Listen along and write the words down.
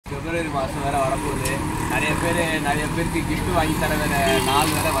பிப்ரவரி மாதம் வேறு வரப்போகுது. நிறைய பேருக்கு கிஃப்ட் வாங்கி தர வேறு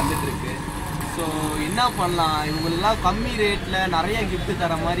நாள் வேறு வந்துட்டுருக்கு. ஸோ என்ன பண்ணலாம், இவங்களெலாம் கம்மி ரேட்டில் நிறைய கிஃப்ட்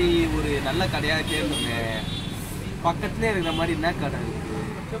தர மாதிரி ஒரு நல்ல கடையாக தேர்ந்துங்க. பக்கத்துலேயே இருக்கிற மாதிரி என்ன கடை இருக்குது?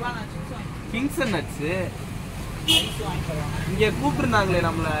 கிங்ஸ் அண்ட் நட்ஸு இங்கே கூப்பிட்டுருந்தாங்களே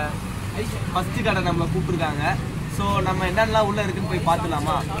நம்மளை, ஃபஸ்ட்டு கடை நம்மளை கூப்பிட்டுருக்காங்க. ஸோ நம்ம என்னென்னலாம் உள்ளே இருக்குன்னு போய்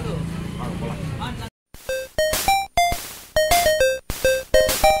பார்த்துலாமா?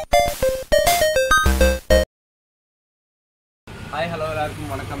 ஹாய் ஹலோ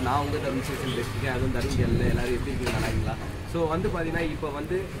எல்லாருக்கும் வணக்கம். நான் உங்கள் தருண் பேசியிருக்கேன். அதுவும் தருண் எல்லாரும் எப்படி இருக்கீங்க, நல்லாங்களா? ஸோ பார்த்தீங்கன்னா இப்போ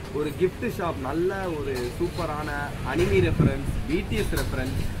ஒரு கிஃப்ட் ஷாப், நல்ல ஒரு சூப்பரான அனிமி ரெஃபரன்ஸ், பிடிஎஸ்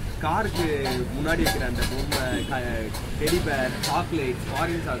ரெஃபரன்ஸ், காருக்கு முன்னாடி இருக்கிற அந்த பொம்மை, teddy bear, chocolates,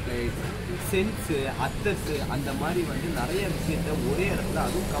 foreign chocolates, cents, அத்தர்ஸு, அந்த மாதிரி நிறைய விஷயத்த ஒரே இடத்துல,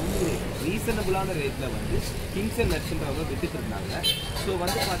 அதுவும் கம்மி ரேட், ரீசனபுளான ரேட்டில் கிங்ஸ் அண்ட் நட்ஸ்ன்றவங்க வித்துட்டு இருந்தாங்க. ஸோ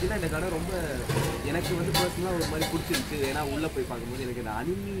பார்த்தீங்கன்னா இந்த கடை ரொம்ப எனக்கு பர்சனலாக ஒரு மாதிரி பிடிச்சிருக்கு. ஏன்னா உள்ளே போய் பார்க்கும்போது எனக்கு இந்த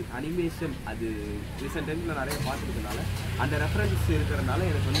அனிமேஷன் அது ரீசெண்ட் டைமில் நிறைய பார்த்துருக்கனால அந்த ரெஃபரன்ஸ் இருக்கிறதுனால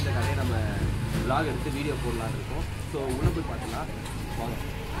எனக்கு இந்த கடையை நம்ம vlog எடுத்து வீடியோ போடலான்னு இருக்கோம். ஸோ உள்ளே போய் பார்க்கலாம் வாங்க.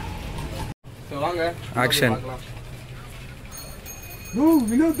 ஸோ வாங்க ஆக்ஷன்.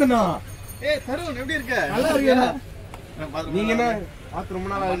 வினோத்னா, தருண் எப்படி இருக்க? நல்லா இருக்கியா? நீங்க என்ன பாத்து ரொம்ப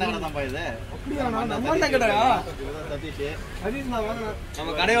நாள் ஆகுது. இது அப்படியா? நம்ம கடையா? சதீஷ். சதீஷ் நான் வாங்கலாம்.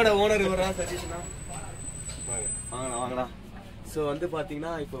 நம்ம கடையோட ஓனர் இவரா சதீஷ்னா. வாங்கலாம். ஸோ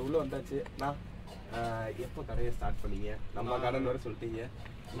பாத்தீங்கன்னா இப்போ உள்ள வந்தாச்சு. நான் எப்போ கடையை ஸ்டார்ட் பண்ணீங்க? நம்ம கடைன்னு வர சொல்லிட்டீங்க.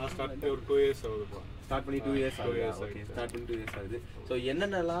 நான் ஸ்டார்ட் பண்ணி ஒரு 2 இயர்ஸ் ஆகுதுப்பா. ஸ்டார்ட் பண்ணி 2 இயர்ஸ் ஆகுது. ஓகே, ஸ்டார்ட் பண்ணி 2 இயர்ஸ் ஆகுது. ஸோ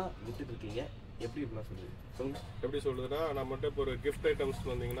என்னென்னலாம் வித்துட்டு இருக்கீங்க, எப்படி இப்படிலாம் சொல்லுங்க. எப்படி சொல்றதுன்னா, நம்மகிட்ட இப்போ ஒரு கிஃப்ட் ஐட்டம்ஸ்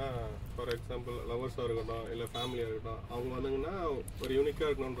வந்தீங்கன்னா, ஃபார் எக்ஸாம்பிள் லவர்ஸாக இருக்கட்டும், இல்லை ஃபேமிலியாக இருக்கட்டும், அவங்க வந்தாங்கன்னா ஒரு யூனிக்காக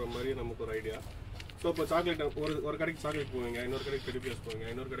இருக்கணுன்ற மாதிரி நமக்கு ஒரு ஐடியா. ஸோ இப்போ சாக்லேட் ஒரு கடைக்கு சாக்லேட் போவீங்க, இன்னொரு கடைக்கு டெடி பேஸ் போவீங்க,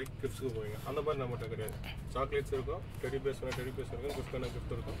 இன்னொரு கடைக்கு கிஃப்ட்ஸுக்கு போவீங்க. அந்த மாதிரி நம்மகிட்ட கிடையாது. சாக்லேட்ஸ் இருக்கும், டெடி பேஸ் இருக்கும், கிஃப்ட்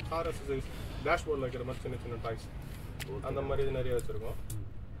கிஃப்ட் இருக்கும், கார் அக்சசரிஸ், டேஷ்போர்டில் வைக்கிற மாதிரி சின்ன சின்ன டாய்ஸ், அந்த மாதிரி இது நிறைய வச்சிருக்கோம்.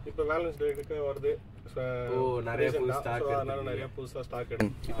 இப்போ வேலன்ஸ் டேக்கு வருது, நிறைய புதுசாக ஸ்டாக்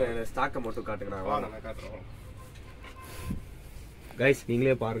எடுக்கும். இப்போ ஸ்டாக்கை மட்டும் காட்டுங்க, நான் காட்டுறோம். கைஸ்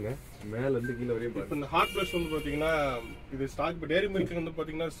நீங்களே பாருங்க, மேல இருந்து கீழே வரையும். இப்போ இந்த ஹாட் ப்ளஸ் பாத்தீங்கன்னா, இது ஸ்டாக் இப்போ டேரி மில்க்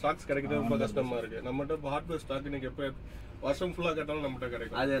பாத்தீங்கன்னா ஸ்டாக்ஸ் கிடைக்கிறது ரொம்ப கஷ்டமா இருக்கு. நம்மகிட்ட இப்போ ஹாட் ப்ளஸ் ஸ்டாக் நீங்க எப்போ வருஷம் ஃபுல்லா கேட்டாலும் நம்மகிட்ட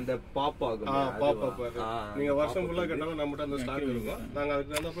கிடைக்கும். அது அந்த பாப் ஆகும். நீங்க வருஷம் ஃபுல்லா கேட்டாலும் நம்மகிட்ட அந்த ஸ்டாக் இருக்கும். நாங்க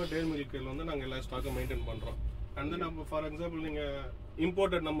அதுக்கு தகுந்தப்ப டேரி மில்க்ல நாங்க எல்லா ஸ்டாக்கும் மெயின்டைன் பண்றோம். அண்ட் தென் நம்ம ஃபார் எக்ஸாம்பிள் நீங்க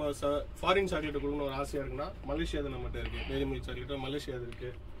இம்போர்ட்டட் நம்ம ஃபாரின் சாக்லேட் கொடுக்கணும் ஒரு ஆசையா இருக்குன்னா, மலேசியா நம்மகிட்ட இருக்கு. டேரி மில்க் சாக்லேட் மலேசியா இருக்கு.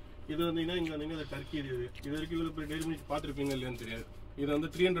 இது வந்தீங்கன்னா இங்க வந்தீங்கன்னா டர்க்கி இது வரைக்கும் இவ்வளவு பெரிய டேரி மில்க் பார்த்துருப்பீங்க இல்லையான்னு தெரியாது. இது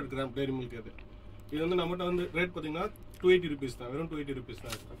 300 கிராம் டேரி மில்க். இது நம்மகிட்ட ரேட் பாத்தீங்கன்னா 280 rupees தான். வெறும் 280 rupees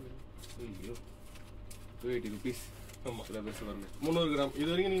தான். 280 rupees. ஆமா, 300 கிராம். இது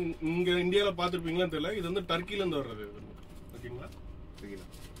வரைக்கும் நீங்க இங்க இந்தியாவில பார்த்துருப்பீங்களான்னு தெரியல. இது டர்க்கில இருந்து வர்றது. ஓகேங்களா?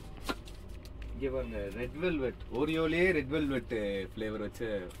 இங்க பாருங்க, red velvet, ஓரியோலயே red velvet flavour வச்ச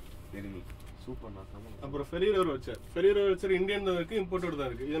டேரி மில்க் சூப்பர். அப்புறம் ஃபெரியர் வச்சர் இந்தியன் தான் இருக்கு, இம்போர்ட்டட் தான்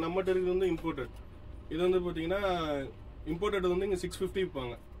இருக்கு. இது நம்மகிட்ட இருக்குது இம்போர்ட்டட். இது பாத்தீங்கன்னா இம்போர்ட்டட் இங்க 650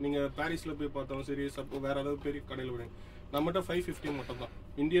 விற்பாங்க. நீங்க பாரிஸ்ல போய் பார்த்தாலும் சரி, வேற ஏதாவது பெரிய கடையில் போய் நம்மகிட்ட 550 மட்டும் தான்.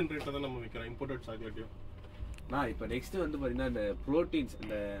 இந்தியன் ரேட்ல தான் நம்ம விற்கிறோம் இம்போர்ட்டட் சாக்லேட்டையும். இப்போ நெக்ஸ்ட் பாத்தீங்கன்னா இந்த புரோட்டீன்ஸ்,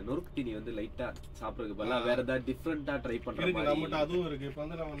 இந்த நொறுக்கு தீனி லைட்டா சாப்பிடுறதுக்கு பதிலா வேற ஏதாவது டிஃபரெண்டா ட்ரை பண்றோம். நம்மகிட்ட அதுவும் இருக்கு. இப்போ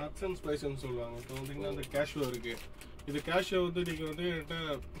நம்ம நட்ஸ் அண்ட் ஸ்பைசஸ் சொல்லுவாங்க. இப்போ வந்தீங்கன்னா அந்த கேஷ்யூ இருக்கு. இது கேஷ்யூ நீங்க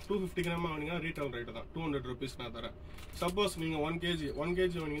 250 கிராம் வாங்கினீங்கன்னா ரீட்டைல் ரேட் தான் 200 rupees நான் தரேன். சப்போஸ் நீங்க 1 kg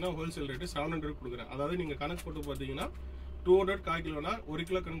வாங்கினீங்கன்னா ஹோல்சேல் ரேட் 700 கொடுக்குறேன். அதாவது நீங்க கணக்கு போட்டு பாத்தீங்கன்னா 200 1/4 கிலோனா 1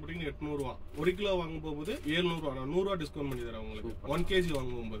 கிலோ கணக்கு போட்டீங்கன்னா 800 ரூபா. 1 கிலோ வாங்கும் போது 700 ரூபா. நான் 100 ரூபா டிஸ்கவுண்ட் பண்ணி தரேன் உங்களுக்கு 1 kg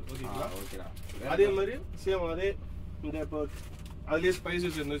வாங்கும்போது. ஓகேங்களா? அதே மாதிரி சேம் அதே இந்த இப்போ அதுலயே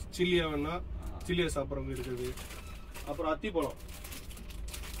ஸ்பைசஸ் இந்த சில்லியா வேணா சில்லியா சாப்பிட்றவங்க இருக்குது. அப்புறம் அத்திப்பழம்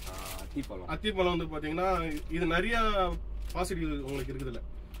பாத்தீங்கன்னா இது நிறைய பாசிட்டிவ் உங்களுக்கு இருக்குதுல்ல.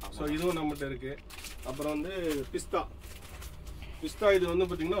 ஸோ இதுவும் நம்மகிட்ட இருக்கு. அப்புறம் பிஸ்தா இது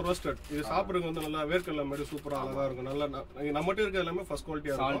பாத்தீங்கன்னா ரோஸ்டட். இது சாப்பிட்றதுக்கு நல்லா வேர்க்கடலை மாதிரி சூப்பரா அழகா இருக்கும். நல்லா நம்மகிட்ட இருக்க எல்லாமே ஃபர்ஸ்ட்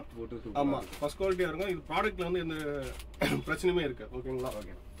குவாலிட்டியா இருக்கும். ஆமா, ஃபர்ஸ்ட் குவாலிட்டியா இருக்கும். இது ப்ராடக்ட்ல எந்த பிரச்சனையுமே இருக்கு. ஓகேங்களா?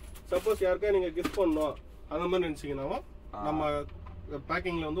 சப்போஸ் யாருக்கா நீங்க கிஃப்ட் பண்ணணும் அந்த மாதிரி நினைச்சீங்கன்னா, நம்ம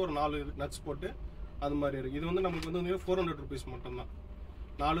பேக்கிங்ல ஒரு 4 நட்ஸ் போட்டு அது மாதிரி இருக்கு. இது நமக்கு 400 rupees மட்டும் தான்.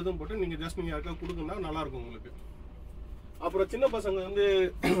 4 இதுவும் போட்டு நீங்க யாருக்கா கொடுக்கணும்னா நல்லா இருக்கும் உங்களுக்கு. அப்புறம் சின்ன பசங்க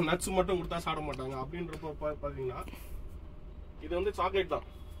நட்ஸ் மட்டும் கொடுத்தா சாப்பிட மாட்டாங்க. அப்படின்றப்ப பாத்தீங்கன்னா இது சாக்லேட் தான்.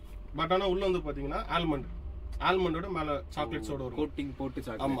 பட் ஆனா உள்ள பாத்தீங்கன்னா ஆல்மண்டோட மேல சாக்லேட்ஸோட வரும். கோட்டிங் போட்டு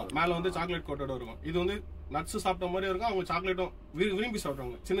ஆமா, மேல சாக்லேட் கோட்டோட இருக்கும். இது நட்ஸ் சாப்பிட்ட மாதிரி இருக்கும். அவங்க சாக்லேட்டும் விரும்பி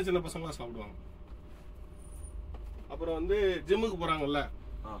சாப்பிடுவாங்க. சின்ன சின்ன பசங்களா சாப்பிடுவாங்க. அப்புறம் ஜிம்முக்கு போறாங்கல்ல,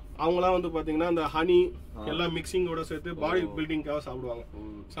 அவங்களாம் வந்து பாத்தீங்கன்னா அந்த ஹனி எல்லாம் மிக்சிங்கோட சேர்த்து பாடி பில்டிங்காக சாப்பிடுவாங்க.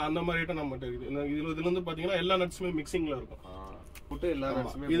 ஸோ அந்த மாதிரி ஐட்டம் நம்மகிட்ட இருக்குது. இதுல வந்து பாத்தீங்கன்னா எல்லா நட்ஸுமே மிக்சிங்ல இருக்கும்.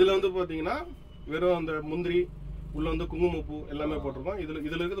 இதுல வந்து பாத்தீங்கன்னா வெறும் அந்த முந்திரி உள்ள வந்து குங்குமப்பூ எல்லாமே போட்டிருக்கோம்.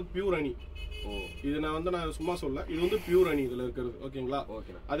 இதுல இருக்கிறது பியூர் ஹனி. இது நான் சும்மா சொல்ல, இது வந்து பியூர் ஹனி இதுல இருக்கிறது. ஓகேங்களா?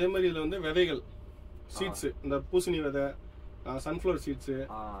 அதே மாதிரி இதுல வந்து விதைகள் சீட்ஸ், இந்த பூசணி விதை, சன்ஃபிளவர் சீட்ஸ்,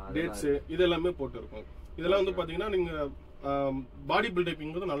 டேட்ஸ் இது எல்லாமே போட்டு இருக்கும். இதெல்லாம் வந்து பாத்தீங்கன்னா நீங்க பாடி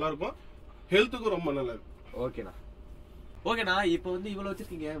பில்டப்பிங் நல்லா இருக்கும், ஹெல்த்துக்கும் ரொம்ப நல்லது. ஓகேண்ணா. இப்போ வந்து இவ்வளவு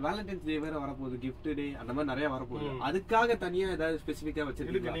வச்சிருக்கீங்க, வேலண்டைன்ஸ் டே வேற வரப்போகுது, கிஃப்ட் டே அந்த மாதிரி நிறைய வரப்போகுது. அதுக்காக தனியா ஏதாவது ஸ்பெசிஃபிக்கா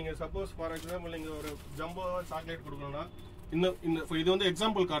வச்சிருக்கீங்க? நீங்க சப்போஸ் ஃபார் எக்ஸாம்பிள் நீங்க ஒரு ஜம்போ சாக்லேட் கொடுக்கணும்னா, இது வந்து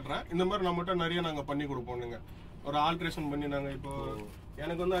எக்ஸாம்பிள் காட்டுறேன். இந்த மாதிரி நம்மகிட்ட நிறைய நாங்க பண்ணி கொடுப்போம். நீங்க ஒரு ஆல்ட்ரேஷன் பண்ணி நாங்க இப்போ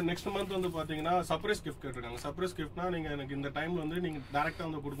எனக்கு வந்து நெக்ஸ்ட் மந்த் வந்து பாத்தீங்கன்னா சர்ப்ரைஸ் கிஃப்ட் கேட்டிருக்காங்க. சர்ப்ரைஸ் கிஃப்ட்னா நீங்க எனக்கு இந்த டைம்ல வந்து நீங்க டைரக்டா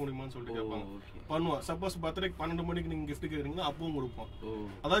வந்து கொடுக்க முடியுமான்னு சொல்லிட்டு கேட்பாங்க. பண்ணுவோம். சப்போஸ் பர்த்டேக்கு 12 மணிக்கு நீங்க கிஃப்ட் கேக்குறீங்கன்னா அப்பவும் கொடுப்போம்.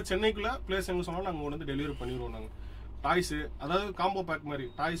 அதாவது சென்னைக்குள்ள பிளேஸ் எங்க சொன்னாலும் நாங்க வந்து டெலிவரி பண்ணிடுவோம். நாங்க டாய்ஸ், அதாவது காம்போ பேக் மாதிரி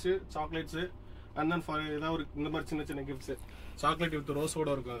toys, chocolates and then for ஏதாவது ஒரு இந்த மாதிரி சின்ன சின்ன கிஃப்ட்ஸ். சாக்லேட் வித் ரோஸோட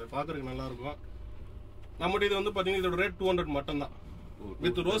இருக்கும், அது பாக்குறதுக்கு நல்லா இருக்கும். நம்மகிட்ட இது வந்து பாத்தீங்கன்னா இதோட ரேட் 200 மட்டும் தான்,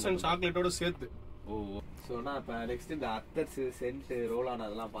 வித் ரோஸ் அண்ட் சாக்லேட்டோட சேர்த்து. சோனா இப்ப நெக்ஸ்ட் இந்த அத்தர்ஸ், சென்ட், ரோல் ஆன்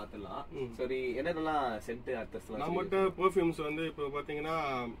அதெல்லாம் பாத்துடலாம். சரி, என்னென்னலாம் சென்ட், அத்தர்ஸ்? நம்மகிட்ட பெர்ஃப்யூம்ஸ் வந்து இப்போ பாத்தீங்கன்னா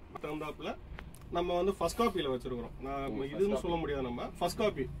தகுந்தாப்புல நம்ம வந்து ஃபர்ஸ்ட் காப்பியில வச்சிருக்கிறோம். நான் இதுன்னு சொல்ல முடியாது நம்ம ஃபர்ஸ்ட்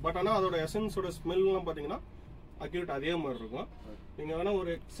காப்பி, பட் ஆனா அதோட எசன்ஸோட ஸ்மெல் எல்லாம் பாத்தீங்கன்னா அக்யூரேட் அதே மாதிரி இருக்கும். நீங்க வேணா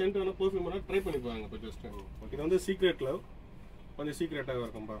ஒரு சென்ட் வேணா பெர்ஃப்யூம் வேணா ட்ரை பண்ணி பாருங்க. இப்போ ஜஸ்ட் இது வந்து சீக்ரெட் லவ், கொஞ்சம் சீக்ரெட்டாக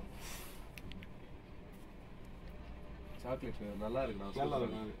இருக்கும் பாருங்க. சாக்லேட் நல்லா இருக்கு, நல்லா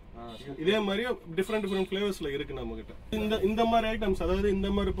இருக்கு. இதே மாதிரி டிஃப்ரெண்ட் ஃபிளேவர்ஸ்ல இருக்கு நம்ம கிட்ட. இந்த மாதிரி ஐட்டம்ஸ், அதாவது இந்த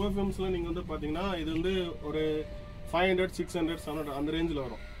மாதிரி பெர்ஃப்யூம்ஸ்ல நீங்க வந்து பாத்தீங்கன்னா இது வந்து ஒரு 500, 600, 700 அந்த ரேஞ்சில்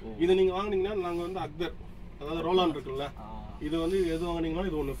வரும். இது நீங்க வாங்குனீங்கன்னா நாங்க வந்து அக்தர், அதாவது ரோல் ஆன் இருக்குல்ல, இது வந்து எது வாங்குனீங்கன்னா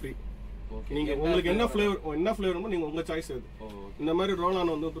இது ஒன்று ஃப்ரீ. நீங்க உங்களுக்கு என்ன ஃபிளேவர் நீங்க உங்க சாய்ஸ் எது. இந்த மாதிரி ரோல்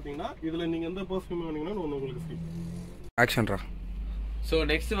ஆன் வந்து பாத்தீங்கன்னா இதுல நீங்க எந்த பெர்ஃப்யூம் வாங்குனீங்கன்னா ஒன்று உங்களுக்கு ஃப்ரீ. ஆக்ஷன்ரா. ஸோ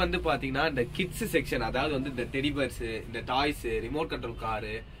நெக்ஸ்ட் வந்து பாத்தீங்கன்னா இந்த கிட்ஸ் செக்ஷன், அதாவது வந்து இந்த டெடி பேர்ஸ், இந்த டாய்ஸ், ரிமோட் கண்ட்ரோல்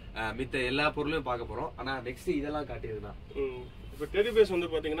காரு, மித்த எல்லா பொருளும் பார்க்க போறோம். ஆனா நெக்ஸ்ட் இதெல்லாம் காட்டியதுன்னா இப்போ டெடி பேர்ஸ் வந்து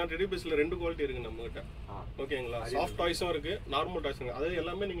பாத்தீங்கன்னா டெடி பேர்ஸ்ல 2 குவாலிட்டி இருக்கு நம்ம கிட்ட. ஓகேங்களா? சாஃப்ட் டாய்ஸும் இருக்கு, நார்மல் டாய்ஸும் இருக்கு. அதாவது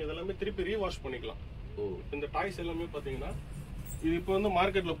எல்லாமே நீங்க இதெல்லாமே திருப்பி ரீவாஷ் பண்ணிக்கலாம். இந்த டாய்ஸ் எல்லாமே பாத்தீங்கன்னா இது இப்போ வந்து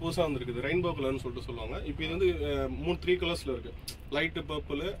மார்க்கெட்ல புதுசா வந்திருக்குது, ரெயின்போ கலர்னு சொல்லிட்டு சொல்லுவாங்க. இப்போ இது வந்து 3 கலர்ஸ்ல இருக்கு, லைட்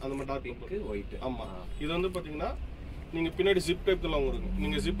பர்பிள், அந்த மாதிரி டார்க் பர்பிள், ஒயிட். ஆமா, இது வந்து பாத்தீங்கன்னா நீங்க பின்னாடி ஜிப் டைப் எல்லாம் இருக்கும்.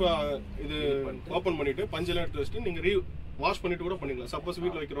 நீங்க ஜிப் இது ஓபன் பண்ணிட்டு பஞ்செல்லாம் எடுத்து வச்சுட்டு நீங்க வாஷ் பண்ணிட்டு கூட பண்ணிக்கலாம். சப்போஸ்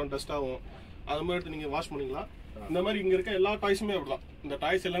வீட்டில் வைக்கிறோம் டஸ்ட் ஆகும், அது மாதிரி எடுத்து நீங்க வாஷ் பண்ணிக்கலாம். இந்த மாதிரி இங்க இருக்க எல்லா டாய்ஸுமே அப்படிதான். இந்த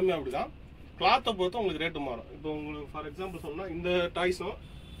டாய்ஸ் எல்லாமே அப்படிதான். கிளாத்தை பொறுத்து உங்களுக்கு ரேட்டு மாறும். இப்போ உங்களுக்கு ஃபார் எக்ஸாம்பிள் சொன்னா இந்த டாய்ஸும்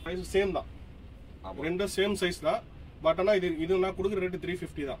சேம் தான், ரெண்டும் சேம் சைஸ் தான். பட் ஆனா இது நான் கொடுக்குற ரேட்டு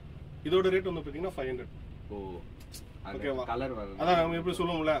 350 தான். இதோட ரேட் வந்து பாத்தீங்கன்னா 500. ஓகேவா? கலர் வரும். அதான் நம்ம எப்படி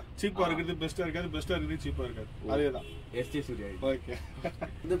சொல்லுவோம்ல, சீப்பா இருக்குது பெஸ்டா இருக்காது, பெஸ்டா இருக்குது சீப்பா இருக்காது. அதேதான். எஸ்டி சூர்யா. ஓகே.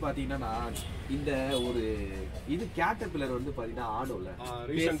 வந்து பாத்தீங்கன்னா இந்த ஒரு இது கேட்டர்பில்லர் வந்து பாத்தீங்கன்னா ஆடோல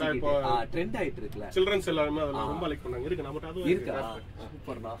ரீசன்ட்டா இப்போ ட்ரெண்ட் ஆயிட்டு இருக்குல, சில்ட்ரன்ஸ் எல்லாரும் அதெல்லாம் ரொம்ப லைக் பண்ணாங்க. இருக்கு நம்ம அதுவும் இருக்கு.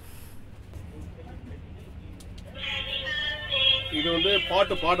 சூப்பர்டா. இது வந்து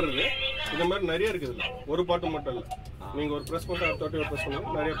பாட்டு பாடுறது இந்த மாதிரி நிறைய இருக்குது. ஒரு பாட்டு மட்டும் இல்ல, நீங்க ஒரு பிரஸ் பண்ணா 30 பிரஸ்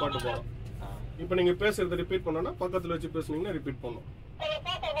பண்ணா நிறைய பாட்டு பாடும். இப்போ நீங்க பேசுறத ரிப்பீட் பண்ணனும்னா பக்கத்துல வச்சு பேசுனீங்கன்னா ரிப்பீட் பண்ணும்.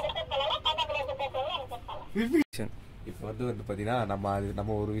 இப்போ வந்து பாத்தீங்கன்னா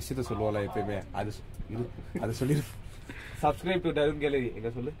நம்ம ஒரு விஷயத்த சொல்லுவோம்ல எப்பயுமே, அது சொல்லி சப்ஸ்கிரைப் டு தருண் கேலரி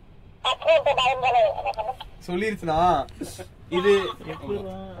எங்க சொல்லு சொல்லிருச்சுனா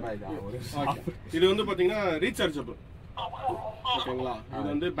இது வந்து பாத்தீங்கன்னா ரீசார்ஜபிள். ஓகேங்களா? இது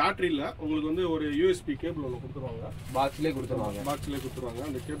வந்து பேட்டரியில உங்களுக்கு வந்து ஒரு யூஎஸ்பி கேபிள் ஒன்று கொடுத்துருவாங்க, பாக்ஸ்லயே கொடுத்துருவாங்க.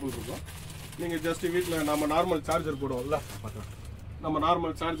 அந்த கேபிள் இருக்கும். நீங்க ஜஸ்ட் வீட்ல நம்ம நார்மல் சார்ஜர் போடுவோம்ல, நம்ம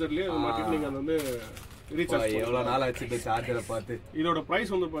நார்மல் சார்ஜர்லயே மாட்டிட்டு நீங்க வந்து ரீசார்ஜ். எவ்வளவு நாள் ஆச்சு இந்த சார்ஜரை பார்த்து. இதோட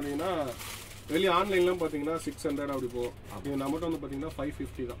பிரைஸ் வந்து பாத்தீங்கன்னா வெளியே ஆன்லைன்ல பாத்தீங்கன்னா 600 அப்படி போகும். இது நம்மகிட்ட வந்து பாத்தீங்கன்னா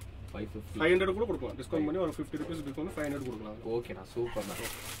 550 தான். 500 கூட கொடுக்கலாம், டிஸ்கவுண்ட் பண்ணி ஒரு 50 rupees டிஸ்கவுண்ட் 500 கொடுக்கலாம். ஓகேண்ணா,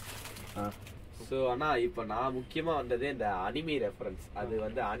 சூப்பர்ண்ணா. ஸோ அண்ணா இப்போ நான் முக்கியமா வந்ததே இந்த அனிமி ரெஃபரன்ஸ். அது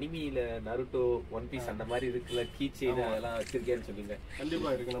வந்து அனிமியில நருட்டோ, ஒன் பீஸ் அந்த மாதிரி இருக்குல்ல, கீ செயின் அதெல்லாம் வச்சிருக்கேன்னு சொன்னீங்க. கண்டிப்பா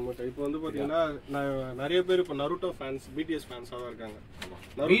இருக்கு நம்மகிட்ட. இப்போ வந்து பாத்தீங்கன்னா நிறைய பேர் இப்போ நருட்டோ ஃபேன்ஸ், பிடிஎஸ் ஃபேன்ஸா தான் இருக்காங்க.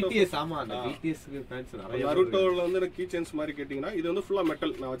 பிடிஎஸ். ஆமா, அந்த பிடிஎஸ் ஃபேன்ஸ் நிறைய. நருட்டோல வந்து கீ செயின்ஸ் மாதிரி கேட்டீங்கன்னா இது வந்து ஃபுல்லா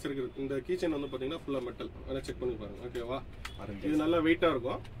மெட்டல். நான் வச்சிருக்கிறது இந்த கீ செயின் வந்து பாத்தீங்கன்னா ஃபுல்லா மெட்டல். வேணா செக் பண்ணி பாருங்க. ஓகேவா? இது நல்லா வெயிட்டா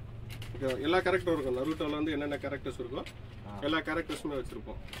இருக்கும். எல்லா கேரக்டரும் இருக்கும். நருட்டோல வந்து என்னென்ன கேரக்டர்ஸ் இருக்கும் எல்லா கேரக்டர்ஸுமே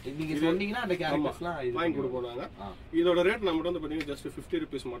வச்சிருப்போம். நீங்க சொன்னீங்கன்னா அந்த கேரக்டர்ஸ்லாம் வாங்கி கொடுப்போம் நாங்க. இதோட ரேட் நம்மகிட்ட வந்து பாத்தீங்கன்னா ஜஸ்ட் 50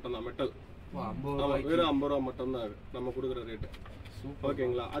 rupees மட்டும் தான். மெட்டல் வெறும் 50 ரூபா மட்டும் தான் நம்ம கொடுக்குற ரேட்.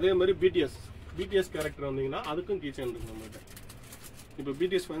 ஓகேங்களா. அதே மாதிரி பிடிஎஸ் கேரக்டர் வந்தீங்கன்னா அதுக்கும் கீ செயின் இருக்கு நம்மகிட்ட. இப்போ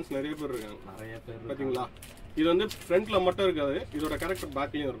பிடிஎஸ் ஃபேன்ஸ் நிறைய பேர் இருக்காங்க பாத்தீங்களா. இது வந்து ஃப்ரண்ட்ல மட்டும் இருக்காது, இதோட கேரக்டர்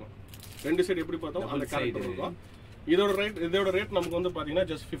பேக்லயும் இருக்கும். ரெண்டு சைடு எப்படி பார்த்தோம் அந்த கேரக்டர் இருக்கும். இதோட ரேட் நமக்கு வந்து பாத்தீங்கன்னா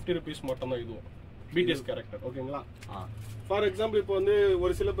ஜஸ்ட் 50 rupees மட்டும் தான் இதுவும் பிடிஎஸ் கேரக்டர். ஓகேங்களா. ஃபார் எக்ஸாம்பிள் இப்போ வந்து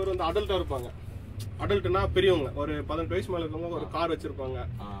ஒரு சில பேர் வந்து அடல்ட்டா இருப்பாங்க. அடல்ட்னா பெரியவங்க, ஒரு 18 வயசு மேல இருக்கவங்க ஒரு கார் வச்சிருப்பாங்க.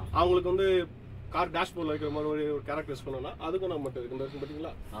 அவங்களுக்கு வந்து கார் டேஷ்போர்ட்ல வைக்கிற மாதிரி ஒரு கேரக்டர் யூஸ் பண்ணோம்னா அதுக்கும் நம்ம மட்டும் இருக்கு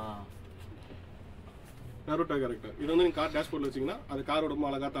பாத்தீங்களா. நருட்டோ கேரக்டர் இது வந்து நீங்க கார் டேஷ்போர்ட்ல வச்சீங்கன்னா அது கார் ரொம்ப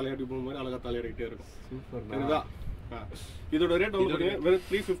அழகா தலையாட்டி போற மாதிரி அழகா தலையாடிட்டே இருக்கும். சரிதா. இதோட ரேட் வந்து பாத்தீங்கன்னா வெறும்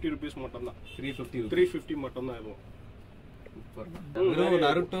 350 rupees மட்டும் தான். 350 மட்டும் தான் இதுவும்.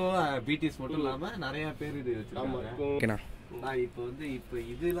 நருட்டோ பிடிஎஸ் மட்டும் இல்லாம நிறைய பேர் இது வச்சிருக்காங்க. இப்போ வந்து இப்போ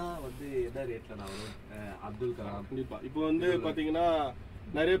இதெல்லாம் வந்து என்ன ரேட்ல நான் வரும்? அப்துல் கலாம் கண்டிப்பா. இப்போ வந்து பாத்தீங்கன்னா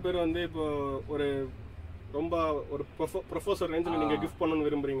நிறைய பேர் வந்து இப்போ ஒரு ரொம்ப ஒரு ப்ரொஃபஸர் ரேஞ்சில் நீங்க கிஃப்ட் பண்ணணும்னு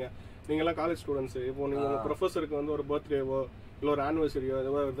விரும்புறீங்க. நீங்க எல்லாம் காலேஜ் ஸ்டூடெண்ட்ஸ், இப்போ நீங்க உங்க ப்ரொஃபஸருக்கு வந்து ஒரு பர்த்டேவோ இல்ல ஒரு ஆனிவர்சரியோ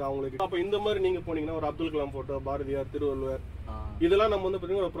ஏதாவது அவங்களுக்கு அப்ப இந்த மாதிரி நீங்க போனீங்கன்னா ஒரு அப்துல் கலாம் போட்டோ, பாரதியார், திருவள்ளுவர் இதெல்லாம் நம்ம வந்து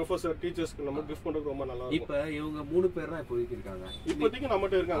பாத்தீங்கன்னா ஒரு ப்ரொஃபஸர் டீச்சர்ஸ்க்கு நம்ம கிஃப்ட் பண்றது ரொம்ப நல்லா இருக்கும். இப்போ இவங்க 3 பேர் தான் இப்போதைக்கு இருக்காங்க. இப்போதைக்கு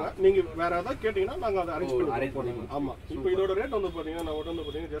நம்மகிட்ட இருக்காங்க. நீங்க வேற ஏதாவது கேட்டீங்கன்னா நாங்க அதை அரேஞ்ச் பண்ணி. ஆமா. இப்போ இதோட ரேட் வந்து பாத்தீங்கன்னா நம்ம வந்து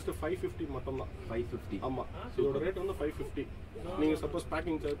பாத்தீங்கன்னா ஜஸ்ட் 550 மட்டும் தான். 550. ஆமா. இதோட ரேட் வந்து 550. நீங்க சப்போஸ்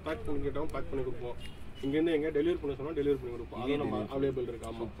பேக் பண்ணி கேட்டாலும் பேக் பண்ணி கொடுப்போம். இங்க இருந்து எங்க டெலிவரி பண்ண சொன்னா டெலிவரி பண்ணி கொடுப்போம். அது நம்ம அவைலபிள் இருக்கு.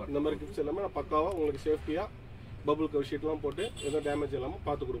 ஆமா. இந்த மாதிரி கிஃப்ட்ஸ் எல்லாமே பக்காவா உங்களுக்கு சேஃப்டியா பபிள் கவர் ஷீட்லாம் போட்டு ஏதோ டேமேஜ் இல்லாம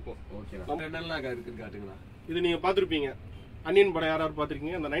பாத்து கொடுப்போம். என்னெல்லாம் இருக்குன்னு காட்டுங்களா. இது நீங்க பாத்துருப்பீங்க, அன்னியன் படம் யாராவது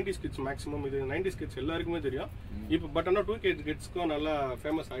பாத்துருக்கீங்க. அந்த 90s கிட்ஸ் மேக்ஸிமம் இது 90s கிட்ஸ் எல்லாருக்குமே தெரியும். இப்போ பட் ஆனா 2K கிட்ஸ்க்கும் நல்லா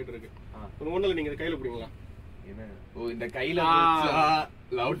ஃபேமஸ் ஆயிட்டு இருக்கு. ஒரு ஒண்ணுல நீங்க கையில பிடிங்களா. இந்த கையில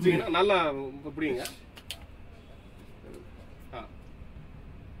நல்லா பிடிங்க.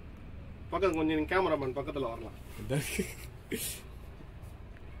 பக்கத்துல கொஞ்சம் நீங்க கேமராமேன் பக்கத்துல வரலாம்.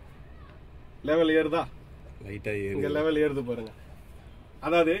 லெவல் ஏறுதா? லைட்டா ஏறு. இங்க லெவல் ஏறுது பாருங்க.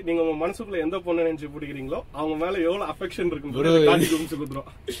 அதாவது நீங்க உங்க மனசுக்குள்ள எந்த பொண்ணு நினைச்சு பிடிக்கிறீங்களோ அவங்க மேல எவ்வளவு அஃபெக்ஷன் இருக்கும் காட்டி கும்பிச்சு குடுறோம்.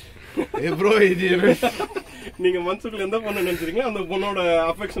 நீங்க மனசுக்குள்ள எந்த பொண்ணு நினைச்சிருக்கீங்க அந்த பொண்ணோட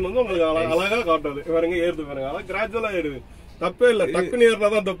அஃபெக்ஷன் வந்து உங்களுக்கு அழகா காட்டுது. பாருங்க ஏறுது பாருங்க. அதான் கிராஜுவலா ஏறுது. தப்பே இல்ல, டக்குன்னு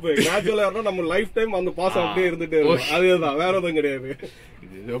ஏறினாதான் தப்பு. கிராஜுவலா ஏறினா நம்ம லைஃப் டைம் அந்த பாசம் அப்படியே இருந்துட்டே இருக்கும். அதேதான், வேற எதுவும் கிடையாது.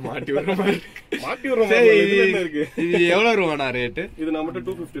 மாட்டி வர மாதிரி இருக்கு. எவ்வளவு ரூபானா ரேட்? இது நம்மகிட்ட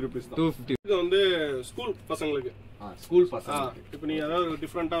 250 rupees தான். 250. இது வந்து ஸ்கூல் பசங்களுக்கு. இப்ப நீங்க ஏதாவது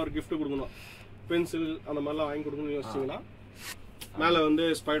டிஃபரெண்டா ஒரு கிஃப்ட் கொடுக்கணும், பென்சில் அந்த மாதிரிலாம் வாங்கி கொடுக்கணும்னு யோசிச்சீங்கன்னா மேல வந்து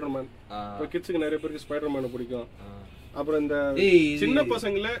ஸ்பைடர்மேன். இப்போ கிட்ஸுக்கு நிறைய பேருக்கு ஸ்பைடர்மேன் பிடிக்கும். அப்புறம் இந்த சின்ன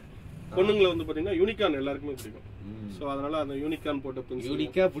பசங்கள பொண்ணுங்களை வந்து பாத்தீங்கன்னா யூனிகார்ன் எல்லாருக்குமே பிடிக்கும். சோ அதனால அந்த யூனிகார்ன் போட்ட பென்சில்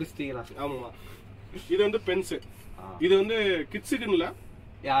யூனிக்கா பிடிச்சிட்டீங்களா. ஆமா. இது வந்து பென்சில். இது வந்து கிட்ஸுக்கு இல்ல,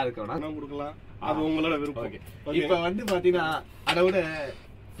 யாருக்கு வேணா கொடுக்கலாம். அது உங்களோட விருப்பம். இப்ப வந்து பாத்தீங்கன்னா அதோட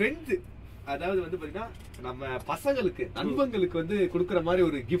ஃப்ரெண்ட்ஸ், அதாவது வந்து பாத்தீங்கன்னா நம்ம பசங்களுக்கு நண்பங்களுக்கு வந்து குடுக்கற மாதிரி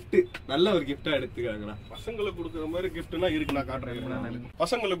ஒரு கிஃப்ட், நல்ல ஒரு கிஃப்டா எடுத்துக்காங்களா. பசங்களுக்கு குடுக்கற மாதிரி கிஃப்ட்னா இருக்கு, நான் காட்டுறேன்.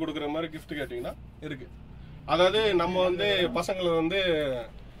 பசங்களுக்கு குடுக்கற மாதிரி கிஃப்ட் கேட்டீங்கன்னா இருக்கு. அதாவது நம்ம வந்து பசங்களை வந்து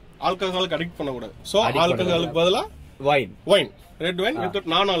ஆல்கஹாலுக்கு அடிக்ட் பண்ண கூடாது. சோ ஆல்கஹாலுக்கு பதிலா வைன், ரெட் வைன் வித்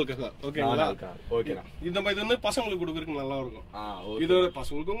நான் ஆல்கஹால். ஓகேங்களா. இந்த மாதிரி வந்து பசங்களுக்கு கொடுக்கறதுக்கு நல்லா இருக்கும். இது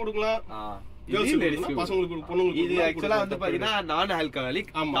பசங்களுக்கும் கொடுக்கலாம்,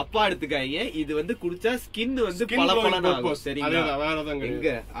 அப்பா எடுத்துக்காங்க. இது வந்து குடிச்சா ஸ்கின் வந்து பளபளன்னு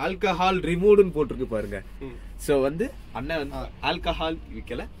சரிங்களா. ஆல்கஹால் ரிமூவ்னு போட்டிருக்கு பாருங்க. சோ வந்து அண்ணன் வந்து ஆல்கஹால்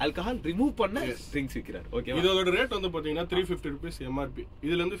விக்கல, ஆல்கஹால் ரிமூவ் பண்ண ட்ரிங்க்ஸ் விக்கிறார். ஓகே. இதோட ரேட் வந்து பாத்தீங்கன்னா 350 rupees MRP.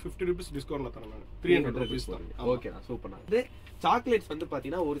 இதுல இருந்து 50 rupees டிஸ்கவுண்ட்ல தரேன் நான். 300 rupees தான். ஓகேண்ணா, சூப்பர்ண்ணா. இது சாக்லேட்ஸ் வந்து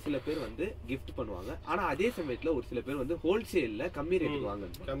பாத்தீங்கன்னா ஒரு சில பேர் வந்து கிஃப்ட் பண்ணுவாங்க. ஆனா அதே சமயத்துல ஒரு சில பேர் வந்து ஹோல்சேல்ல கம்மி ரேட்டுக்கு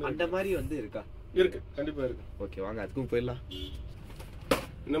வாங்குறாங்க. அந்த மாதிரி வந்து இருக்கா? இருக்கு, கண்டிப்பா இருக்கு. ஓகே, வாங்க அதுக்கும் போயிடலாம்.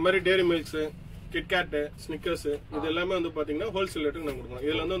 இந்த மாதிரி டேரி மில்க்ஸ், கிட்கேட், ஸ்னிக்கர்ஸ் இது எல்லாமே வந்து பாத்தீங்கன்னா ஹோல்சேல் ரேட்டுக்கு நான் கொடுக்கலாம்.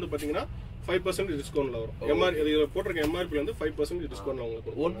 இதுல வந்து பாத்தீங்கன்னா 5% டிஸ்கவுண்ட்ல வரும். இதுல போட்டிருக்க MRP ல வந்து 5% டிஸ்கவுண்ட்ல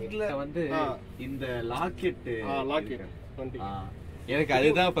உங்களுக்கு ஒன்ல வந்து இந்த லாக்கெட் லாக்கெட் எனக்கு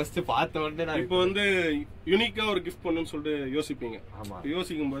அதுதான் ஃபர்ஸ்ட் பார்த்த உடனே நான் இப்போ வந்து யூனிக்கா ஒரு கிஃப்ட் பண்ணணும்னு சொல்லிட்டு யோசிப்பீங்க.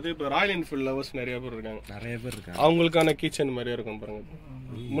 யோசிக்கும் போது இப்போ ராயல் என்ஃபீல்ட் லவர்ஸ் நிறைய பேர் இருக்காங்க. அவங்களுக்கான கீச்செயின் மாதிரியே இருக்கும் பாருங்க.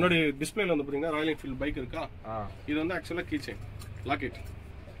 முன்னாடி டிஸ்பிளேல வந்து பாத்தீங்கன்னா ராயல் என்ஃபீல்ட் பைக் இருக்கா, இது வந்து ஆக்சுவலா கீச்செயின் லாக்கெட்.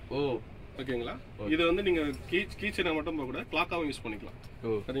 ஓகேங்களா. இது வந்து நீங்க கீச்செயினை மட்டும் போக கூட கிளாக்காவும் யூஸ் பண்ணிக்கலாம்.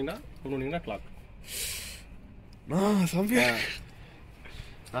 சரிங்களா. பண்ணீங்கன்னா கிளாக்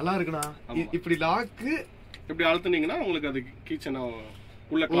நல்லா இருக்குண்ணா. இப்படி லாக்கு இப்படி அழுத்துனீங்கன்னா உங்களுக்கு அது கீச்செயினா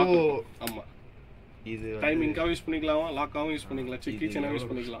உள்ள கிளாக். ஆமா. இது டைமிங்காவும் யூஸ் பண்ணிக்கலாம், லாக்காவும் யூஸ் பண்ணிக்கலாம், கீச்செயினாவும் யூஸ்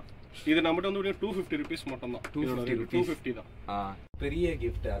பண்ணிக்கலாம். இது நம்மகிட்ட வந்து 250 rupees மட்டும் தான். 250 தான். பெரிய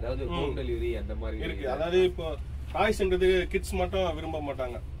கிஃப்ட், அதாவது ஹோம் டெலிவரி அந்த மாதிரி இருக்கு. அதாவது இப்போ டாய்ஸ்ன்றது கிட்ஸ் மட்டும் விரும்ப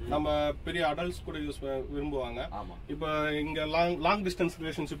மாட்டாங்க, நம்ம பெரிய அடல்ட்ஸ் கூட விரும்புவாங்க. இப்ப இங்க லாங் டிஸ்டன்ஸ்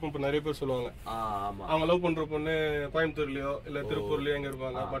ரிலேஷன்ஷிப் இப்ப நிறைய பேர் சொல்லுவாங்க. அவங்க லவ் பண்ற பொண்ணு கோயம்புத்தூர்லயோ இல்ல திருப்பூர்லயோ எங்க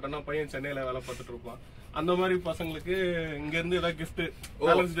இருப்பாங்க, பட் ஆனா பையன் சென்னையில வேலை பார்த்துட்டு இருப்பான். அந்த மாதிரி பசங்களுக்கு இங்க இருந்து ஏதாவது கிஃப்ட்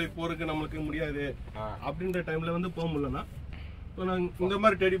வேலன்ஸ் டே போறதுக்கு நம்மளுக்கு முடியாது அப்படின்ற டைம்ல வந்து போக முடியலன்னா இந்த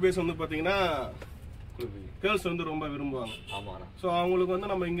மாதிரி டெடி பேஸ் வந்து பாத்தீங்கன்னா கேர்ள்ஸ் வந்து ரொம்ப விரும்புவாங்க. சோ அவங்களுக்கு வந்து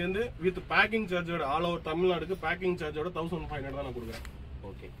நம்ம இங்க இருந்து with packing சார்ஜோட all over தமிழ்நாடுக்கு packing சார்ஜோட 1500 தான் நான் கொடுக்குறேன்.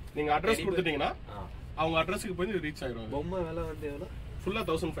 ஓகே, நீங்க அட்ரஸ் கொடுத்துட்டீங்கன்னா அவங்க அட்ரஸ்க்கு போய் ரீச் ஆயிடும். பொம்மை விலை வந்து எவ்வளவு? ஃபுல்லா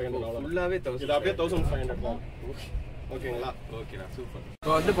 1500. ஃபுல்லாவே 1000. இது அப்படியே 1500 தான். ஓகேங்களா? ஓகேடா, சூப்பர்.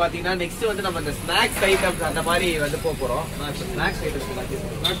 இப்போ வந்து பாத்தீங்கன்னா நெக்ஸ்ட் வந்து நம்ம இந்த ஸ்நாக்ஸ் ஐட்டம்ஸ் அந்த மாதிரி வந்து போறோம். ஸ்நாக்ஸ் ஐட்டம்ஸ்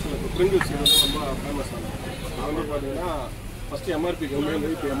பிரிங்கிள்ஸ் வந்து ரொம்ப ஃபேமஸ் ஆனது. அவங்க பாத்தீங்கன்னா ஃபர்ஸ்ட் எம்ஆர்பி கம்மியாக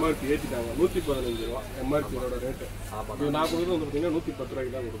இப்போ எம்ஆர்பி ஏற்றிட்டாங்க. 115 ரூபா எம்ஆர்பியோட ரேட்டு. இது நான் கொடுக்குறது வந்து பார்த்தீங்கன்னா 110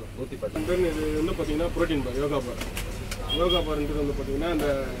 ரூபாய்க்கு தான் கொடுக்கும். 110. இது வந்து பார்த்தீங்கன்னா ப்ரோட்டீன் பார், யோகா பார். யோகா பார்ன்றது வந்து பார்த்தீங்கன்னா இந்த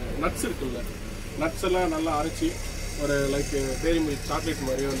நட்ஸ் இருக்குல்ல, நட்ஸ் எல்லாம் நல்லா அரைச்சி ஒரு லைக் டெய்ரி மில்க் சாக்லேட்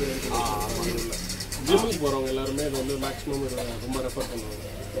மாதிரி வந்து ஜிம்முக்கு போகிறவங்க எல்லாருமே இது வந்து மேக்ஸிமம் ரொம்ப ரெஃபர் பண்ணுவாங்க.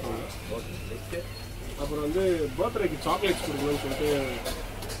 அப்புறம் வந்து பர்த்டேக்கு சாக்லேட்ஸ் கொடுக்கணும்னு சொல்லிட்டு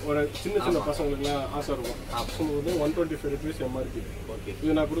ஒரு சின்ன சின்ன பசங்களுக்குலாம் ஆசை இருக்கும். அப்போ வந்து 125 rupees எம்ஆர்பி. ஓகே,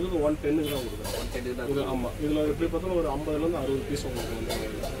 இது நான் கொடுக்குறது 110 தான் கொடுக்குறேன். 110 தான் இது. ஆமாம், இதில் எப்படி பார்த்தாலும் ஒரு 50லேருந்து 60 பீஸ் உங்களுக்கு வந்து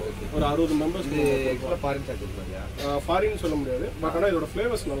ஒரு 60 மெம்பர்ஸ். ஃபாரின் சார்ஜ் ஃபாரின் சொல்ல முடியாது, பட் ஆனால் இதோட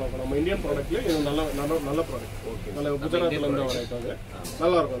ஃப்ளேவர்ஸ் நல்லா இருக்கும். நம்ம இந்தியன் ப்ராடக்ட்லேயே இது நல்ல ப்ராடக்ட். ஓகே, நல்ல குஜராத்லேருந்து வரைக்கும்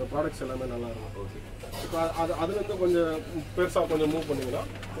நல்லா இருக்கும். அந்த ப்ராடக்ட்ஸ் எல்லாமே நல்லா இருக்கும். ஓகே, இப்போ அதுலேருந்து கொஞ்சம் பெருசாக கொஞ்சம் மூவ் பண்ணிங்கன்னா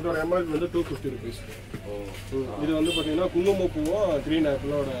இதோட எம்ஆர்பி வந்து 250 rupees. இது வந்து பார்த்தீங்கன்னா குங்குமப்பூவும் க்ரீன்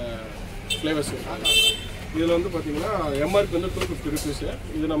ஆப்பிளோட ஃப்ளேவர்ஸ் இருக்காங்க. இதில் வந்து பார்த்தீங்கன்னா எம்ஆர்பி வந்து 250 rupees.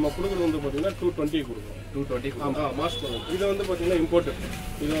 இது நம்ம கொடுக்குறது வந்து பார்த்தீங்கன்னா 220 கொடுக்கும். 220. ஆமாம், மாஸ் ப்ராடக்ட். இது வந்து பார்த்தீங்கன்னா இம்போர்ட்டட்.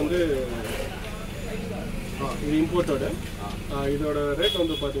 இது வந்து இது இம்போர்ட்டடு. இதோட ரேட்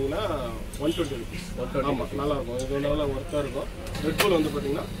வந்து பார்த்தீங்கன்னா 120 rupees. ஆமாம், நல்லாயிருக்கும். இது நல்லா ஒர்த்தாக இருக்கும். ரெட்பூல் வந்து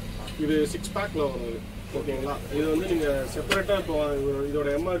பார்த்தீங்கன்னா இது 6 பேக்கில் வருது. ஓகேங்களா? இது வந்து நீங்கள் செப்பரேட்டாக இப்போ இதோட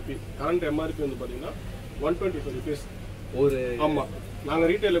எம்ஆர்பி கரண்ட் எம்ஆர்பி வந்து பார்த்தீங்கன்னா 125 rupees ஒரு. ஆமாம், நாங்கள்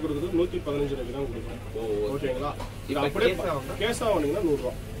ரீட்டைலில் கொடுக்குறது 115 ரூபாய்க்கு தான் கொடுக்குறோம். ஓகேங்களா? இது அப்படியே கேஸாக வாங்கினீங்கன்னா 100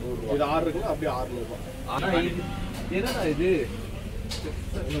 ரூபா. இது 6 இருக்குன்னா அப்படியே 600 ரூபா. ஆனால் என்னடா இது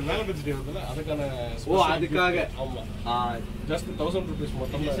வேலண்டைன்ஸ் டே வந்து அதுக்கான அதுக்காக. ஆமாம், ஜஸ்ட் 1000 rupees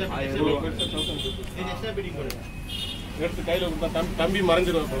மட்டும். 1000 rupees எடுத்து கையில் கொடுத்தா தம்பி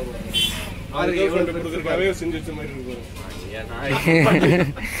மறைஞ்சிருவாங்க. செஞ்சு வச்ச மாதிரி இருக்கு.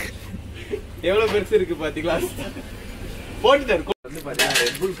 எவ்வளவு பெருசு இருக்கு பாத்தீங்களா? போட்டுட்டு இருக்கும் வந்து பாத்தீங்கன்னா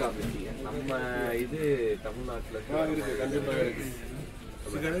ரெட்புல் காஃபி நம்ம இது தமிழ்நாட்டுல இருக்கு, கண்டிப்பாக இருக்கு.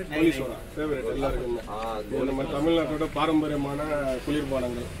 நம்ம தமிழ்நாட்டோட பாரம்பரியமான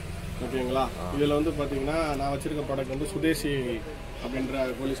குளிர்பானங்கள். ஓகேங்களா? இதுல வந்து பாத்தீங்கன்னா நான் வச்சிருக்க ப்ராடக்ட் வந்து சுதேசி அப்படின்ற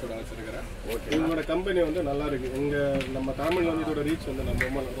போலீஸோட வச்சிருக்கிறேன். இவங்களோட கம்பெனி வந்து நல்லா இருக்கு. இங்க நம்ம தாராமணி வந்து இதோட ரீச் வந்து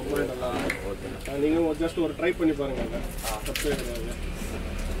நம்ம ரொம்பவே நல்லா இருக்கு. நீங்க ஜஸ்ட் ஒரு ட்ரை பண்ணி பாருங்க. தப்பு கிடையாது.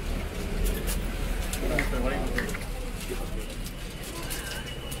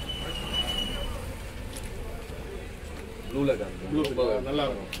 நல்லா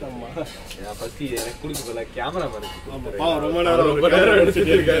இருக்கும். ஆமா, ஃபர்ஸ்ட் எனக்கு குடுக்கல கேமராமேன். ஆமா, ரொம்ப நேரம்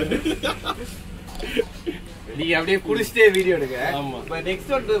எடுத்துட்டு இருக்காரு. நீங்க அப்படியே குடிச்சிட்டே வீடியோ எடுங்க. இப்ப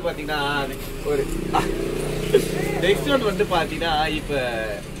நெக்ஸ்ட் வந்து பாத்தீங்கன்னா ஒரு நெக்ஸ்ட் ஒன் வந்து பாத்தீங்கன்னா இப்ப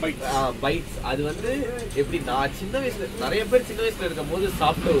பைட்ஸ். அது வந்து எப்படி நான் சின்ன வயசுல நிறைய பேர் சின்ன வயசுல இருக்கும் போது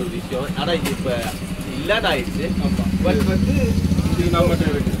சாப்பிட்ட ஒரு விஷயம். ஆனா இது இப்ப இல்லாத ஆயிடுச்சு. பட் வந்து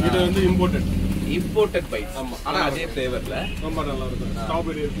இது வந்து இம்போர்ட்டட் பைட்ஸ். ஆமா, ஆனா அதே ஃபிளேவர்ல ரொம்ப நல்லா இருக்கும்.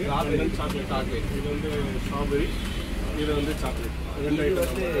 ஸ்ட்ராபெரி இருக்கு, சாக்லேட். இது வந்து ஸ்ட்ராபெரி, இது வந்து சாக்லேட். ரெண்டு ஐட்டம்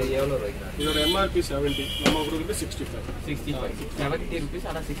வந்து எவ்வளவு ரூபாய்க்கு? இதோட எம்ஆர்பி 70, நம்ம கொடுக்குறது 65. 70 rupees,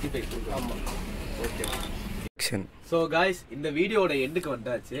 ஆனா 65 கொடுக்குறோம். ஆமா, ஓகே. சோ गाइस, இந்த வீடியோட எண்டுக்கு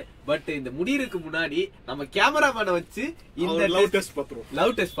வந்தாச்சு. பட் இந்த முடியறதுக்கு முன்னாடி நம்ம கேமராமேனை வச்சு இந்த லவ் டெஸ்ட் பாத்துறோம்.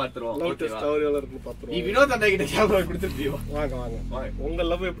 லவ் டெஸ்ட் அவர் எவ்வளவு இருக்குன்னு பாத்துறோம். நீ வினோத் அண்ணா கிட்ட கேமரா கொடுத்துட்டியோ? வாங்க. உங்க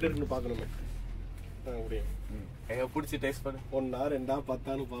லவ் எப்படி இருக்குன்னு பாக்கணுமே. அப்படியே எங்க புடிச்சு டெஸ்ட் பண்ணு. 1 2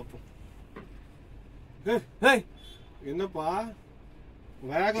 10 பாப்போம். ஏய் என்னப்பா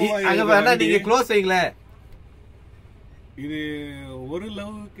வேகமா அங்க வேணா நீங்க க்ளோஸ் செய்யுங்களே. இது ஒரு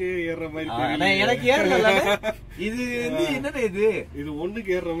லவ்க்கு ஏற மாதிரி தெரியல. எனக்கு ஏறல. இது வந்து என்னது இது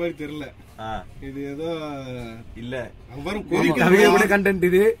ஒண்ணுக்கு ஏற மாதிரி தெரியல. இது ஏதோ இல்ல. அப்புறம் கொதிக்குது கண்டென்ட்.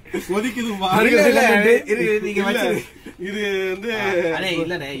 இது கொதிக்குது பாருங்க. நீங்க வச்சு இது வந்து அண்ணே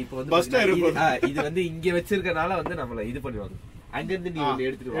இல்லனே இப்போ வந்து பஸ் டயர் இது வந்து இங்க வச்சிருக்கனால வந்து நம்மள இது பண்ணுவாங்க. அங்க இருந்து நீ ஒன்னு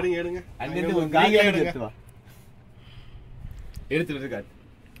எடுத்துட்டு வா. எடுங்க. அங்க இருந்து ஒரு காலியா எடுத்து வா. எடுத்துட்டு காட்டு.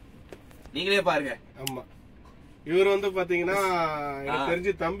 நீங்களே பாருங்க. ஆமா, இவர் வந்து பாத்தீங்கன்னா எனக்கு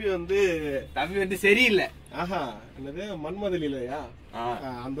தெரிஞ்சு தம்பி வந்து சரியில்லை. ஆஹா என்னது மன்மதல் இல்லையா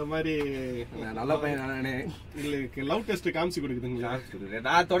அந்த மாதிரி நல்ல பையன் நானே. இல்ல லவ் டெஸ்ட் காமிச்சு கொடுக்குதுங்களா?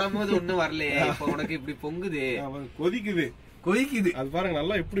 நான் தொடும் போது ஒண்ணும் வரலையே, உனக்கு இப்படி பொங்குது கொதிக்குது அது பாருங்க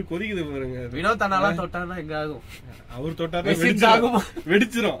நல்லா இப்படி கொதிக்குது பாருங்க. வினோத் அண்ணாலாம் தொட்டானா எங்க ஆகும்? அவர் தொட்டாதான்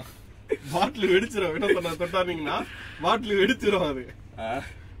வெடிச்சிரும், பாட்டில் வெடிச்சிரும். வினோத் அண்ணா தொட்டானீங்கன்னா பாட்டில் வெடிச்சிரும். அது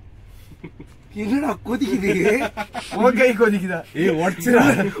என்னடா கொதிக்குது, கை கொதிக்குதா?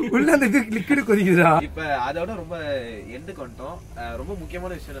 உள்ள அந்த லிக்விட் கொதிக்குதா? இப்ப அதோட ரொம்ப எண்டுக்கு வந்துட்டோம். ரொம்ப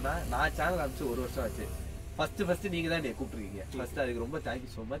முக்கியமான விஷயம் என்னன்னா, நான் சேனல் ஆரம்பிச்சு 1 வருஷம் ஆச்சு. ஃபர்ஸ்ட் நீங்க தான் என்னை கூப்பிட்டுருக்கீங்க. ஃபர்ஸ்ட் அதுக்கு ரொம்ப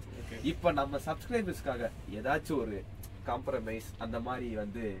தேங்க்யூ சோ மச். இப்ப நம்ம சப்ஸ்கிரைபர்ஸ்க்காக ஏதாச்சும் ஒரு காம்ப்ரமைஸ் அந்த மாதிரி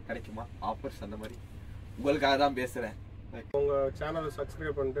வந்து கிடைக்குமா? ஆஃபர்ஸ் அந்த மாதிரி உங்களுக்காக தான் பேசுறேன். உங்க சேனலை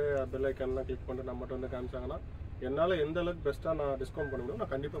சப்ஸ்கிரைப் பண்ணிட்டு பெல் ஐக்கான்லாம் கிளிக் பண்ணிட்டு நம்மகிட்ட வந்து காமிச்சாங்கன்னா என்னால எந்த அளவுக்கு பெஸ்ட்டாக நான் டிஸ்கவுண்ட் பண்ண முடியும்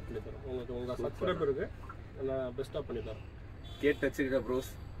நான் கண்டிப்பாக பண்ணி தரேன். உங்களுக்கு உங்கள் சப்ஸ்கிரைபருக்கு நான் பெஸ்ட்டாக பண்ணி தரேன். கேட்டு வச்சுருக்க ப்ரோஸ்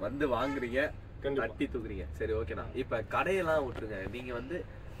வந்து வாங்குறீங்க, கட்டி தூக்குறீங்க. சரி ஓகேண்ணா. இப்போ கடையெல்லாம் விட்டுருங்க.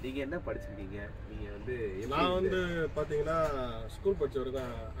 நீங்கள் என்ன படிச்சிருக்கீங்க? நீங்கள் வந்து நான் வந்து பார்த்தீங்கன்னா ஸ்கூல் படித்த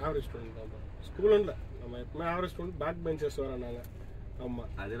வரைக்கும் ஆவரேஜ் ஸ்டூடெண்ட் தான். ஸ்கூலுன்னு நம்ம எப்பவுமே ஆவரேஜ் ஸ்டூடெண்ட், பேக் பெஞ்சர்ஸ் வர நாங்கள்.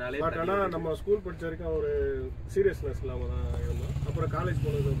 ஆமாம், அதனாலே. பட் ஆனால் நம்ம ஸ்கூல் படித்த வரைக்கும் ஒரு சீரியஸ்னஸ் இல்லாமல் தான் இருந்தோம். அப்புறம் காலேஜ்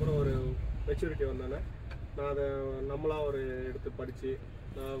போனதுக்கப்புறம் ஒரு மெச்சூரிட்டி வந்தோன்னே நான் அதை நம்மளாக ஒரு எடுத்து படித்து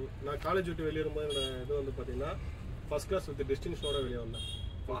நான் காலேஜ் விட்டு வெளியே வரும்போது என்னோட இது வந்து பார்த்தீங்கன்னா ஃபர்ஸ்ட் கிளாஸ் வித் டிஸ்டிங்ஷனோட வெளியே வந்தேன்.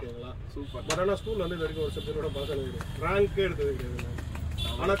 ஓகேங்களா? சூப்பர். பட் ஆனால் ஸ்கூலில் வந்து இது வரைக்கும் ஒரு சப்ஜெக்டோட பாஸ் ஆனது ரேங்கே எடுத்தது கிடையாது.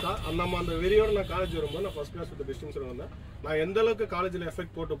 ஆனால் நம்ம அந்த வெறியோடு நான் காலேஜ் வரும்போது நான் ஃபர்ஸ்ட் கிளாஸ் வித் டிஸ்டிங்ஷன் வந்தேன். நான் எந்த அளவுக்கு காலேஜில்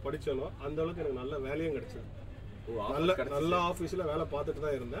எஃபெக்ட் போட்டு படித்தேனோ அந்த அளவுக்கு எனக்கு நல்ல வேலையும் கிடைச்சது. நல்ல ஆஃபீஸில் வேலை பார்த்துட்டு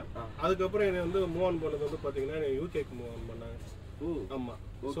தான் இருந்தேன். அதுக்கப்புறம் என்னை வந்து மூவ் ஆன் பண்ணது வந்து பார்த்தீங்கன்னா என்னை யூகேக்கு மூவ் ஆன் பண்ணாங்க. ஆமா.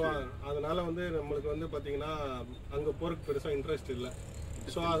 ஸோ அதனால வந்து நம்மளுக்கு வந்து பாத்தீங்கன்னா அங்க போறதுக்கு பெருசா இன்ட்ரெஸ்ட் இல்லை.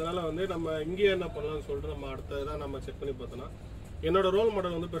 ஸோ அதனால வந்து நம்ம இங்கேயே என்ன பண்ணலாம்னு சொல்லிட்டு நம்ம அடுத்ததான் நம்ம செக் பண்ணி பார்த்தோம்னா என்னோட ரோல்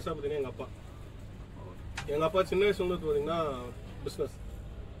மாடல் வந்து பெருசா பார்த்தீங்கன்னா எங்க அப்பா சின்ன வயசுல வந்து பார்த்தீங்கன்னா பிஸ்னஸ்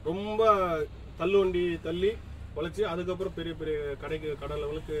ரொம்ப தள்ளுவண்டி தள்ளி வளைச்சு அதுக்கப்புறம் பெரிய பெரிய கடை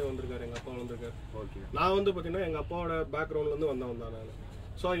லெவலுக்கு வந்திருக்காரு. எங்க அப்பா வந்திருக்காரு. நான் வந்து பாத்தீங்கன்னா எங்க அப்பாவோட பேக்ரவுண்ட்ல இருந்து வந்தவன் தான் நான்.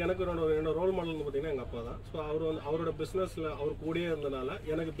 ஸோ எனக்கு என்னோட ரோல் மாடல் வந்து பார்த்தீங்கன்னா எங்கள் அப்பா தான். ஸோ அவர் வந்து அவரோட பிஸ்னஸில் அவர் கூடயே இருந்தனால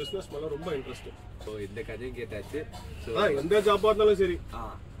எனக்கு பிஸ்னஸ் மேலே ரொம்ப இன்ட்ரெஸ்ட். ஸோ இந்த கதையும் கேட்டாச்சு. எந்த ஜாப்பாக இருந்தாலும் சரி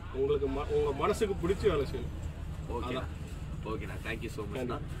உங்களுக்கு உங்கள் மனசுக்கு பிடிச்சி வேலை செய்யணும். ஓகேண்ணா, தேங்க்யூ ஸோ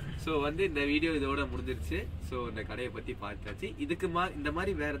மச்ண்ணா. ஸோ வந்து இந்த வீடியோ இதோட முடிஞ்சிருச்சு. ஸோ இந்த கடையை பற்றி பார்த்தாச்சு. இதுக்கு இந்த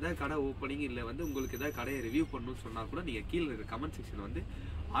மாதிரி வேறு ஏதாவது கடை ஓப்பனிங் இல்லை வந்து உங்களுக்கு ஏதாவது கடையை ரிவ்யூ பண்ணணும்னு சொன்னால் கூட நீங்கள் கீழே இருக்க கமெண்ட் செக்ஷன் வந்து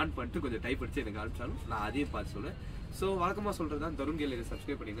ஆன் பண்ணிட்டு கொஞ்சம் டைப் அடிச்சு எனக்கு அனுப்பிச்சாலும் நான் அதையும் பார்த்து சொல்லுவேன். ஸோ வழக்கமாக சொல்கிறது தான், தருண் கேளுக்கு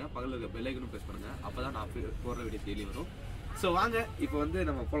சப்ஸ்கிரைப் பண்ணிங்க, பக்கத்தில் இருக்க பெல் ஐக்கனும் ப்ரெஸ் பண்ணுங்கள். அப்போ தான் நான் போடுற வீடியோ டெய்லி வரும். ஸோ வாங்க இப்போ வந்து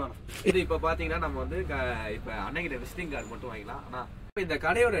நம்ம போகலாம். இது இப்போ பார்த்தீங்கன்னா நம்ம வந்து இப்போ அண்ணங்கிட்ட விசிட்டிங் கார்டு மட்டும் வாங்கிக்கலாம். ஆனால் இந்த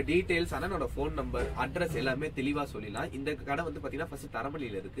கடையோட டீடைல்ஸ், அண்ணனோட ஃபோன் நம்பர், அட்ரஸ் எல்லாமே தெளிவாக சொல்லிடலாம். இந்த கடை வந்து பார்த்தீங்கன்னா ஃபர்ஸ்ட்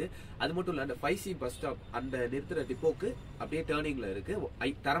தரமணியில் இருக்கு. அது மட்டும் இல்லை, அந்த 5C பஸ் ஸ்டாப் அந்த நிறுத்துற டிப்போக்கு அப்படியே டேர்னிங்ல இருக்கு.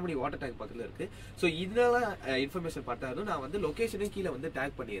 தரமணி வாட்டர் டேங்க் பக்கத்தில் இருக்கு. ஸோ இதெல்லாம் இன்ஃபர்மேஷன் பார்த்தாலும் நான் வந்து லொகேஷனையும் கீழே வந்து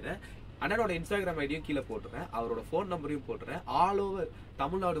டேக் பண்ணிடுறேன். அண்ணனோட இன்ஸ்டாகிராம் ஐடியும் கீழே போட்டுறேன், அவரோட ஃபோன் நம்பரையும் போட்டுறேன். ஆல் ஓவர்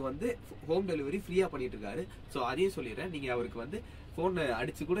தமிழ்நாடு வந்து ஹோம் டெலிவரி ஃப்ரீயா பண்ணிட்டு இருக்காரு. ஸோ அதையும் சொல்லிடுறேன். நீங்க அவருக்கு வந்து ஃபோன்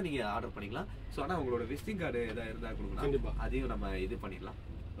அடிச்சு கூட நீங்க ஆர்டர் பண்ணிக்கலாம். ஸோ ஆனால் உங்களோட விசிட்டிங் கார்டு ஏதாவது இருந்தால் கொடுக்கணும், கண்டிப்பா அதையும் நம்ம இது பண்ணிடலாம்.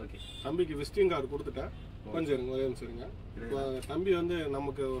 ஓகே, தம்பிக்கு விசிட்டிங் கார்டு கொடுத்துட்டேன். கொஞ்சம் இருங்க, ஒரே நிமிஷம் இருங்க. தம்பி வந்து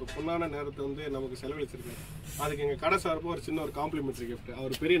நமக்கு ஒரு பொண்ணான நேரத்தை வந்து நமக்கு செலவழிச்சிருக்காரு. அதுக்கு எங்க கடை சார்பாக ஒரு சின்ன ஒரு காம்ப்ளிமெண்ட்ரி கிஃப்ட்.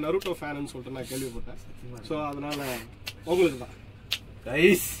 அவர் பெரிய நருட்டோ ஃபேன்னு சொல்லிட்டு நான் கேள்விப்பட்டேன். ஸோ அதனால உங்களுக்கு தான்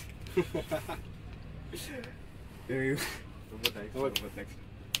கைஸ்.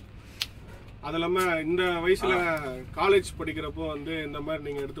 அது இல்லாம இந்த வயசுல காலேஜ் படிக்கிறப்போ வந்து இந்த மாதிரி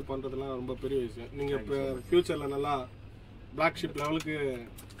நீங்க எடுத்து பண்றதுலாம் ரொம்ப பெரிய விஷயம். நீங்க இப்ப ஃபியூச்சர்ல நல்லா பிளாக் ஷிப் லெவலுக்கு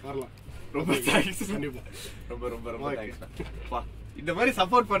வரலாம். ரொம்ப தேங்க்ஸ். கண்டிப்பா ரொம்ப ரொம்ப ரொம்ப தேங்க்ஸ். இந்த மாதிரி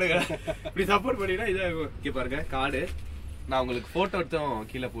சப்போர்ட் பண்ணுங்க. இப்படி சப்போர்ட் பண்ணீங்கன்னா இதை இங்க பாருங்க கார்டு. நான் உங்களுக்கு போட்டோ எடுத்தும்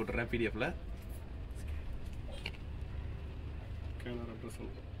கீழே போட்டுறேன் பிடிஎஃப்ல.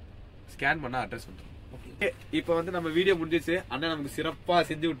 ஸ்கேன் பண்ணா அட்ரஸ் வந்துடும். இப்போ வந்து நம்ம வீடியோ முடிஞ்சிச்சு. அண்ணன் நமக்கு சிறப்பா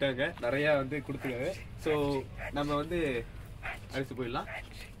செஞ்சு விட்டாங்க, நிறைய வந்து கொடுத்துருக்காங்க. ஸோ நம்ம வந்து அடிச்சு போயிடலாம்.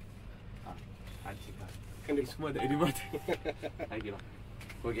 சும்மா தைரியமா ஆகிக்கலாம்.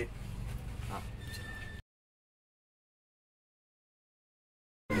 ஓகே,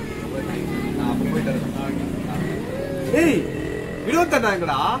 ஏய் வினோத்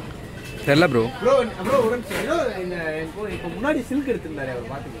அண்ணாங்கடா தெரியல ப்ரோ. ப்ரோ ப்ரோ ஒரு நிமிஷம். இப்போ முன்னாடி சில்க் எடுத்துருந்தாரு அவர்,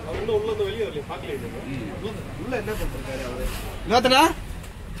 பாத்தீங்களா? அவர் உள்ள வந்து வெளியே வரல, பார்க்கல. உள்ள என்ன பண்ணிருக்காரு அவரு? வினோத்தனா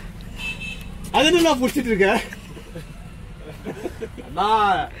அது என்ன நான் புடிச்சிட்டு இருக்கேன்.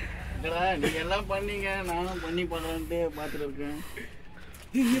 நீங்க எல்லாம் பண்ணீங்க, நானும் பண்ணி பண்றேன்ட்டு பாத்துட்டு இருக்கேன்.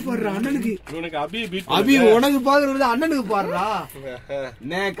 அண்ணனுக்கு இவனுக்கு அபி உனக்கு பாக்குறது அண்ணனுக்கு பாடுறா.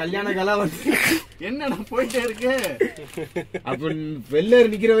 என்ன கல்யாண கலா வந்து என்ன நான் போயிட்டே இருக்கு. அப்ப வெளில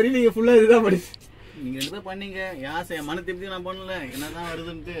நிக்கிற வரையும் நீங்க ஃபுல்லா இதுதான் படிச்சு நீங்க எடுத்து பண்ணீங்க. யாசை மன திருப்தி நான் பண்ணல. என்னதான்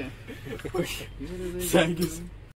வருதுன்ட்டு.